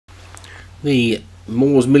The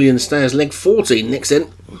Moore's Million Stayers Leg14 next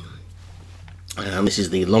in, and this is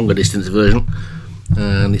the longer distance version,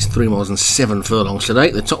 and it's 3 miles and 7 furlongs today.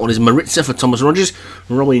 The top one is Maritza for Thomas Rogers,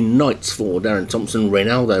 Robin Knights for Darren Thompson,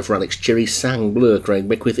 Reynaldo for Alex Cherry, Sang Blur, Craig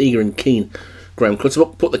Beckwith, Eager and Keen, Graham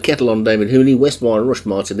Clutterbuck, Put the Kettle on, David Hooley, Westwire Rush,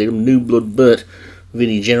 Martin Needham, New Blood Burt,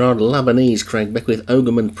 Vinnie Gerard, Labanese, Craig Beckwith,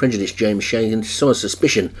 Ogerman Prejudice, James Shagan, Summer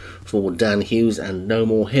Suspicion for Dan Hughes, and No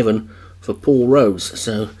More Heaven for Paul Rhodes.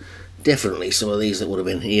 So definitely some of these that would have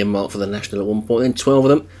been earmarked for the National at one point. Then 12 of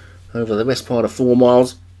them over the best part of 4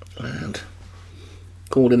 miles and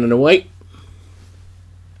called in and away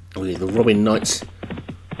with the Robin Knights,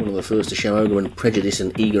 one of the first to show Ogerman Prejudice,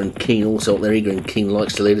 and Eager and Keen also up there. Eager and Keen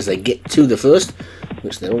likes to lead as they get to the first,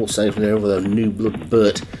 which they're all safe there over the New Blood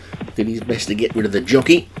Burt. Did his best to get rid of the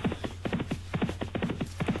jockey.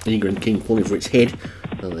 Eager and Keen pulling for its head,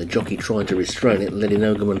 and the jockey trying to restrain it, letting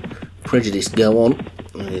Ogerman Prejudice go on.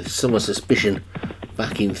 With Summer Suspicion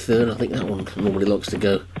back in third. I think that one normally likes to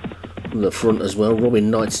go from the front as well.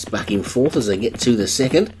 Robin Knights is back in fourth as they get to the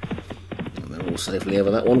second. And they're all safely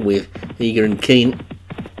over that one with Eager and Keen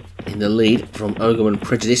in the lead from Ogerman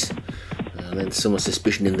Prejudice. And then Summer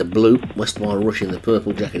Suspicion in the blue. Westwire Rush in the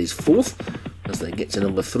purple jacket is fourth as they get to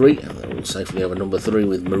number 3. And they're all safely over number 3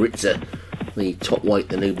 with Maritza, the top weight,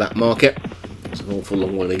 the new back marker. There's an awful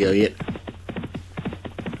long way to go yet.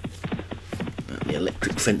 The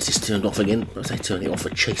electric fence is turned off again, but they turn it off for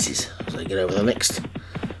chases as they get over the next.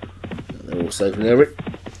 And they're all safely over it.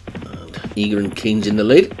 And Eager and Keen's in the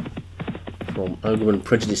lead from Ogerman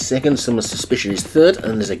Prejudice second, Summer Suspicion is third,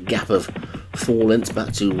 and there's a gap of 4 lengths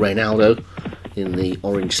back to Reynaldo in the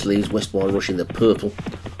orange sleeves, Westwire Rush in the purple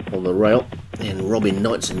on the rail, and Robin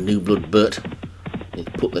Knights and New Blood Burt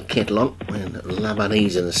Put the Kettle on, and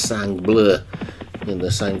Labanese and Sang Blur in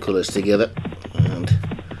the same colours together, and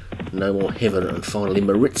No More Heaven, and finally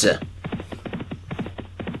Maritza.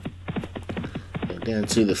 And down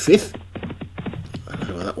to the 5th, and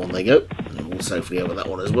over that one they go, and all safely over that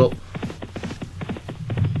one as well,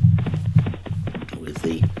 with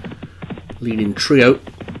the leading trio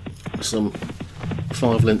some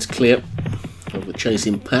 5 lengths clear of the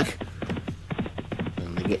chasing pack.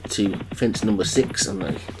 And they get to fence number 6, and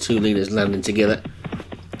the 2 leaders landing together.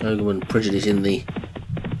 Ogerman Prejudice in the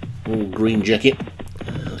all green jacket,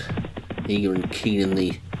 Eager and Keen in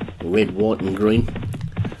the red, white and green,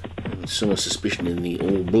 and Summer Suspicion in the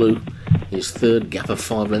all blue is third, gap of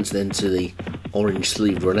 5 lengths then to the orange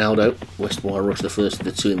sleeved Reynaldo. Westwire Rush the first of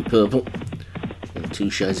the 2 in purple, and 2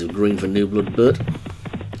 shades of green for New Blood Burt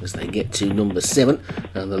as they get to number 7,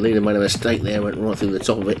 and the leader made a mistake there, went right through the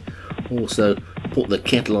top of it. Also Put the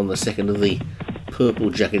Kettle on, the second of the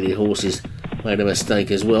purple jacketed horses, made a mistake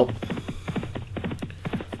as well,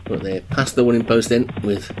 but they're past the winning post then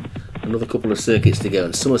with another couple of circuits to go,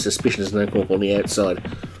 and Summer Suspicion has now come up on the outside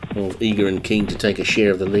of Eager and Keen to take a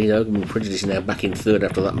share of the lead. Ogerman Prejudice is now back in third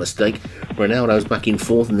after that mistake. Reynaldo's back in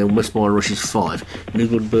fourth, and then Westwire Rush is 5. New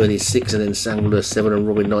Blood Bird is 6, and then Sangler 7, and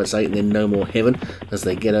Robin Knights 8, and then No More Heaven as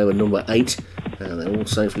they get over number 8. And they're all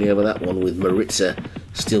safely over that one with Maritza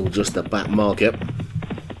still just the back marker.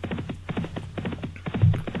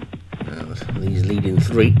 And these leading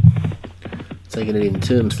 3 taking it in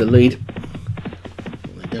turns for lead.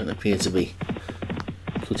 Don't appear to be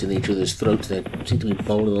cutting each other's throats. They seem to be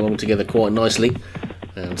bowling along together quite nicely,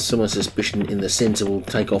 and Summer Suspicion in the centre will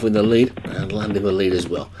take off in the lead and land in the lead as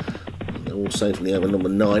well. And they're all safely over number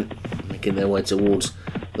 9, making their way towards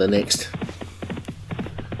the next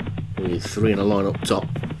with 3 in a line up top.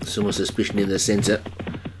 Summer Suspicion in the centre,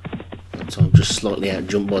 that time just slightly out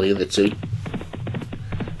jumped by the other 2,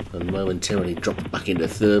 and momentarily dropped back into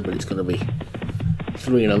third, but it's going to be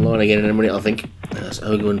 3 in a line again in a minute, I think. That's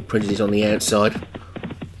Ogerman Prejudice on the outside,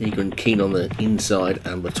 Eager and Keen on the inside,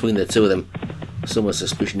 and between the 2 of them, Summer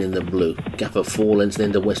Suspicion in the blue. Gap of 4 lengths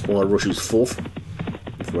then to Westwire Rush who's 4th,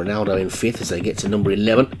 with Reynaldo in 5th as they get to number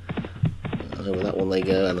 11. Over that one they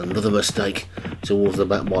go, and another mistake towards the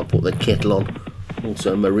back by Put the Kettle on.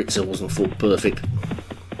 Also Maritza wasn't foot perfect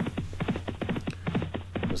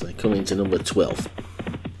as they come into number 12.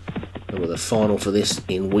 And the final for this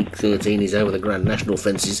in week 13 is over the Grand National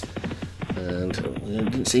fences. And we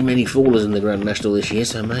didn't see many fallers in the Grand National this year,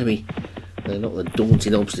 so maybe they're not the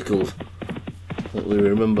daunting obstacles that we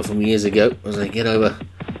remember from years ago as they get over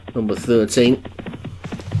number 13.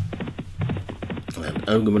 And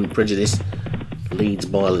Ogerman Prejudice leads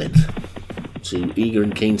by a length to Eager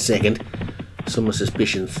and Keen second, Summer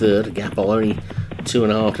Suspicion third, a gap of only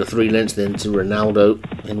 2.5 to 3 lengths then to Reynaldo,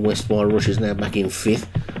 and Westwire Rush is now back in 5th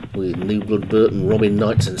with New Blood Burt and Robin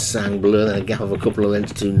Knights and Sang Blur, then a gap of a couple of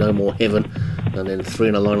lengths to No More Heaven, and then 3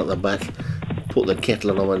 in a line at the back Put the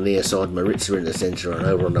Kettle on the near side, Maritza in the centre, and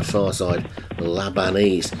over on the far side,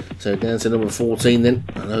 Labanese. So down to number 14 then,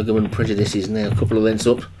 and Ogerman Prejudice is now a couple of lengths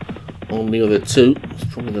up on the other two. It's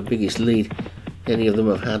probably the biggest lead any of them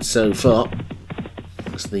have had so far,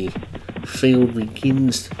 as the field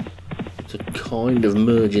begins to kind of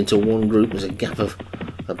merge into one group. There's a gap of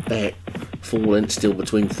about 4 lengths still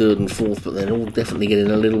between third and fourth, but they're all definitely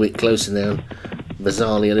getting a little bit closer now, and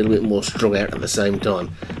bizarrely a little bit more strung out at the same time.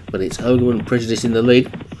 But it's Ogerman Prejudice in the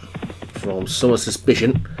lead from Summer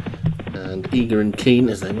Suspicion, and Eager and Keen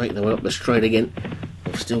as they make their way up the straight again.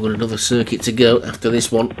 They've still got another circuit to go after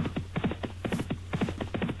this one,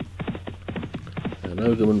 and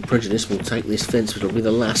Ogerman Prejudice will take this fence, which will be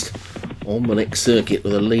the last on the next circuit,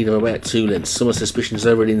 with a lead of about 2 lengths. Summer Suspicion's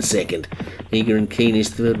over it in second, Eager and Keen is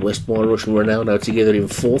third, Westmore Rush and Ronaldo together in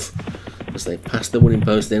fourth, as they pass the winning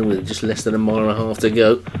post then with just less than a mile and a half to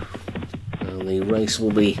go. And the race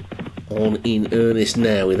will be on in earnest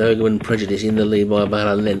now, with Ogerman Prejudice in the lead by about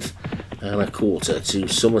a length and a quarter to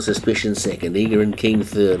Summer Suspicion second, Eager and Keen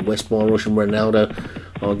third, Westmore Rush and Ronaldo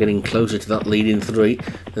are getting closer to that lead in 3,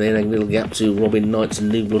 and then a little gap to Robin Knights and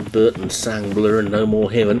New Blood Burt and Sang Blur and No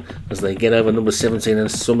More Heaven as they get over number 17,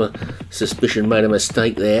 and Summer Suspicion made a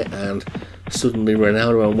mistake there, and suddenly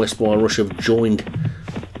Ronaldo and Westmore Rush have joined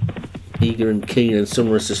Eager and Keen and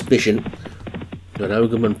Summer Suspicion, but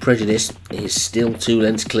Ogerman Prejudice is still 2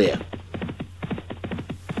 lengths clear.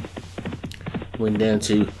 Going down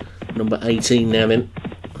to number 18 now then,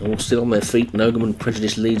 all still on their feet, and Ogerman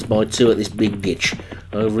Prejudice leads by 2 at this big ditch.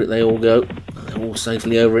 Over it they all go, they're all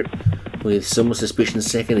safely over it, with Summer Suspicion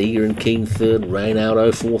second, Eager and Keen third,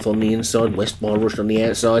 Ronaldo fourth on the inside, Westmore Rush on the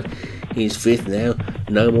outside, he's fifth now.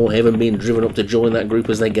 No More Heaven being driven up to join that group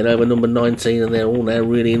as they get over number 19, and they're all now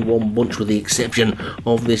really in one bunch, with the exception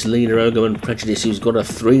of this leader Ogerman Prejudice, who's got a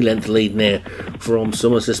 3-length lead now from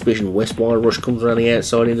Summer Suspicion. Westmore Rush comes around the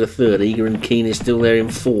outside into third, Eager and Keen is still there in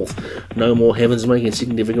fourth. No More Heaven's making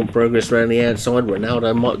significant progress around the outside.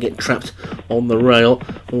 Ronaldo might get trapped on the rail,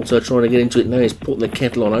 also trying to get into it now. He's putting the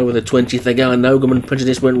Kettle on over the 20th they go, and Ogerman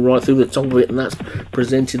Prejudice went right through the top of it, and that's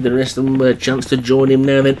presented the rest of them a chance to join him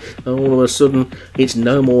now then. And all of a sudden it's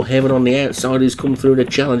No More Heaven on the outside who's come through the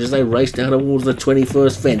challenge as they race down towards the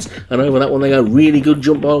 21st fence, and over that one they go. Really good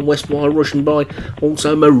jump by Westmore Rush and by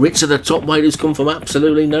also Maritza, the top weight, who's come from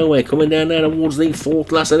absolutely nowhere, coming down now towards the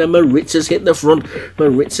 4th last, and then Maritza's hit the front.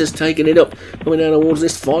 Maritza's taken it up, coming down towards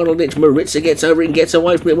this final ditch. Maritza gets over it and gets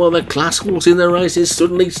away from it, while the class horse in the race is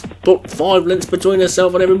suddenly put 5 lengths between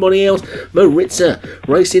herself and everybody else. Maritza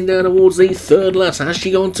racing down towards the 3rd last. Has she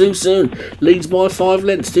gone too soon? Leads by 5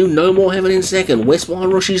 lengths to No More Heaven in second, Westmore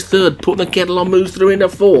Rush is third, Put the Kettle on moves through into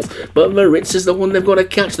 4th, but Maritza's the one they've got to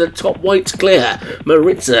catch. The top weight's clear.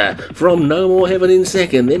 Maritza from No More Heaven in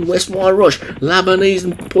second, then Westmore Rush, Labanese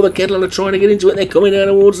and Put the Kettle on are trying to get into it. They're coming down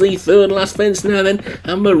towards the 3rd last fence now then,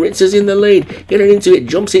 and Maritza's in the lead, getting into it,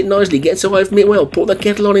 jumps it nicely, gets away from it well. Put the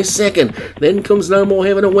Kettle on is second, then comes No More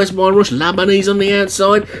Heaven and Westmore Rush, Labanese on the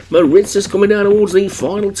outside. Maritza's coming down towards the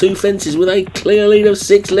final 2 fences with a clear lead of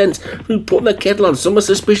 6 lengths. Who Put the Kettle on? Summer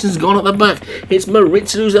Suspicion's gone at the back. It's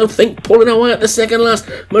Maritza who's, I think, pulling away at the 2nd last.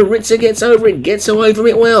 Maritza gets over it, gets away from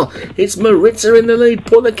it well. It's Maritza in the lead.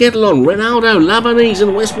 Put the Kettle on. Ronaldo, Labanese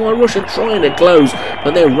and Westmore Rush are trying to close,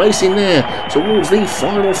 but they're racing there towards the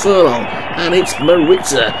final furlong, and it's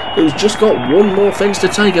Maritza who's just got 1 more fence to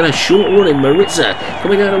take, and a short run in. Maritza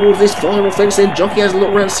coming down towards this final fence, then jockey has a look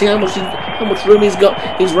around to see how much room he's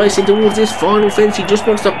got. He's racing towards this final fence. He just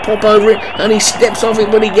wants to pop over it, and he steps off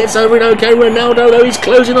it, but he gets over it okay. Ronaldo though, he's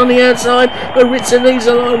closing on the outside. Maritza needs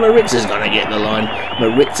the line. Maritza's going to get the line.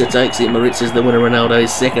 Maritza takes it. Maritza's the winner. Ronaldo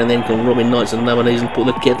is second, and then come Robin Knights and Labanese and Put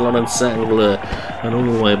the Kettle on and Sangler, and all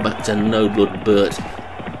the way back to No Blood Burt.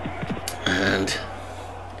 And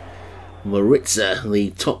Maritza,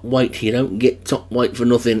 the top weight. You don't get top weight for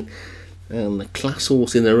nothing. And the class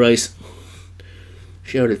horse in the race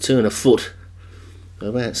showed a turn of foot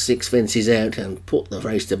about 6 fences out and put the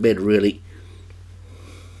race to bed really.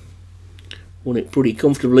 Won it pretty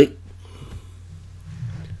comfortably.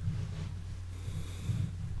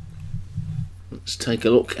 Let's take a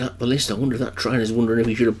look at the list. I wonder if that trainer's wondering if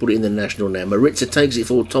he should have put it in the national now. Maritza takes it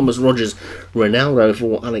for Thomas Rogers. Ronaldo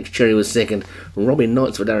for Alex Cherry was second. Robin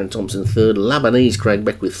Knights for Darren Thompson third. Labanese Craig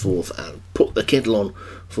Beckwith fourth. And Put the Kettle on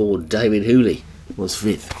for David Hooley was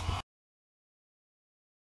fifth.